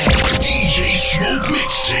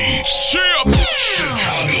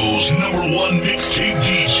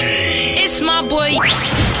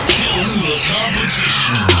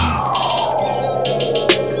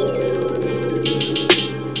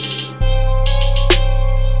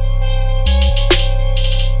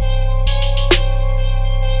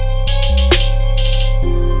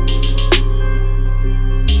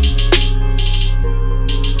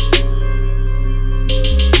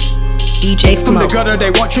DJ From the gutter,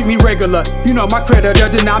 they won't treat me regular. You know my creditor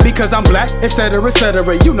deny because I'm black, etc,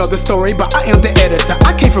 etc. You know the story, but I am the editor.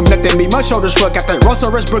 I came from nothing, me, my shoulders shrug. Got that Rosa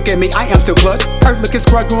Rush Brook in me, I am still plugged. Earth looking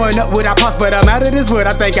scrub growing up without pots, but I'm out of this wood,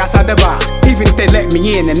 I think outside the box. Even if they let me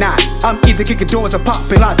in or not, I'm either kicking doors or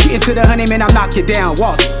popping locks. Get into the honey, man, I'm knocking down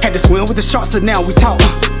walls. Had to swim with the sharks, so now we talk.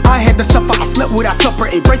 I had to suffer, I slept without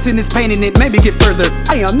supper, embracing this pain and it made me get further.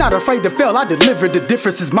 I am not afraid to fail, I delivered. The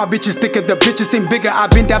difference is my bitches thicker, the bitches seem bigger.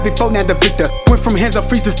 I've been down before, now the victor. Went from hands up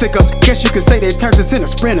freeze to stick-ups, guess you could say they turned us into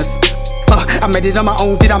sprinters. I made it on my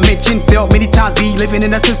own, did I mention? Failed many times, be living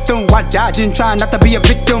in a system while dodging, trying not to be a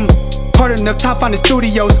victim. Hard enough, top on the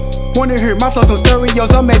studios. Wanna hear my flows on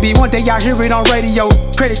stereos, or maybe one day y'all hear it on radio.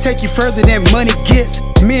 Credit take you further than money gets.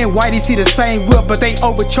 Me and Whitey see the same whip, but they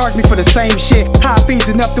overcharge me for the same shit. High fees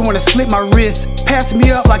enough to wanna slip my wrist, pass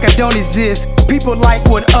me up like I don't exist. People like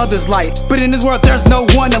what others like, but in this world there's no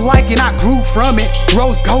one to like, and I grew from it.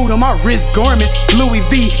 Rose gold on my wrist garments, Louis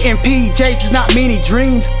V and PJs is not many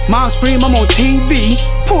dreams. Mom scream I'm on TV,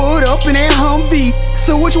 pulled up in that Humvee.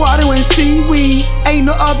 So which water and seaweed? Ain't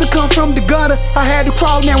no other come from the gutter. I had to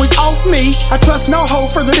crawl, now it's off me. I trust no hoe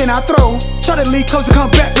further than I throw. Try to leave close to come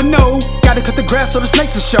back, but no. Gotta cut the grass so the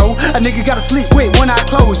snakes will show. A nigga gotta sleep with one eye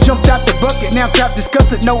closed. Jumped out the bucket, now trapped,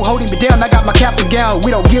 disgusted. No holding me down, I got my cap and gown. We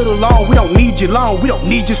don't get along, we don't need your loan. We don't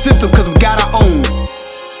need your system, cause we got our own.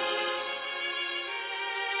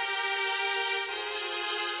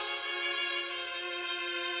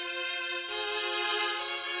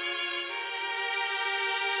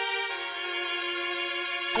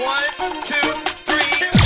 One, two.